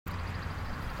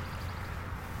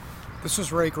This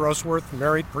is Ray Grosswirth,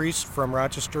 married priest from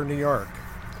Rochester, New York.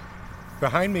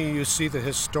 Behind me you see the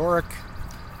historic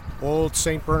old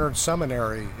St. Bernard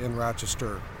Seminary in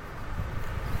Rochester.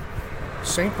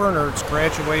 St. Bernard's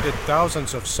graduated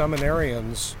thousands of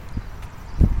seminarians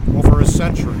over a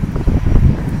century.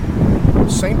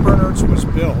 St. Bernard's was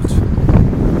built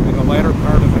in the latter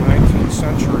part of the 19th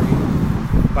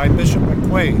century by Bishop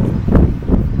McQuaid.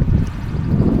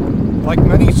 Like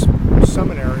many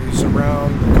seminaries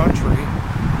around the country,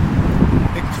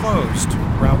 it closed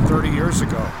around 30 years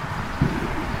ago.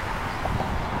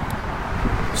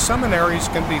 Seminaries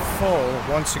can be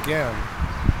full once again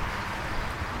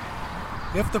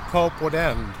if the Pope would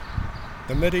end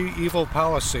the medieval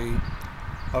policy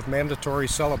of mandatory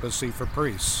celibacy for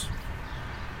priests.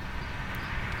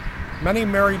 Many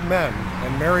married men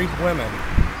and married women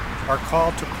are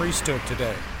called to priesthood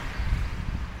today.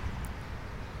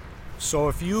 So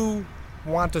if you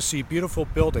want to see beautiful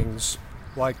buildings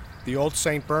like the old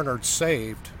St. Bernard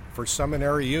saved for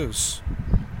seminary use,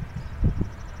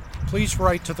 please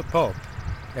write to the Pope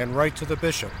and write to the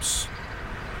bishops.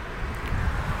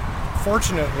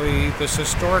 Fortunately, this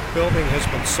historic building has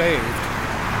been saved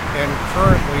and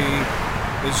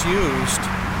currently is used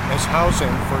as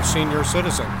housing for senior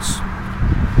citizens.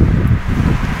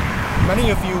 Many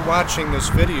of you watching this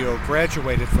video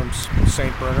graduated from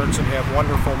St. Bernard's and have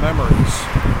wonderful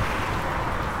memories.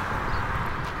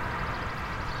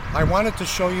 I wanted to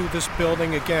show you this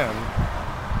building again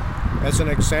as an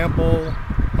example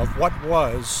of what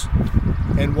was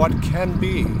and what can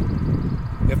be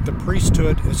if the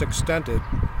priesthood is extended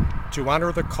to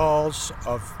honor the calls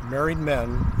of married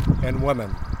men and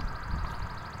women.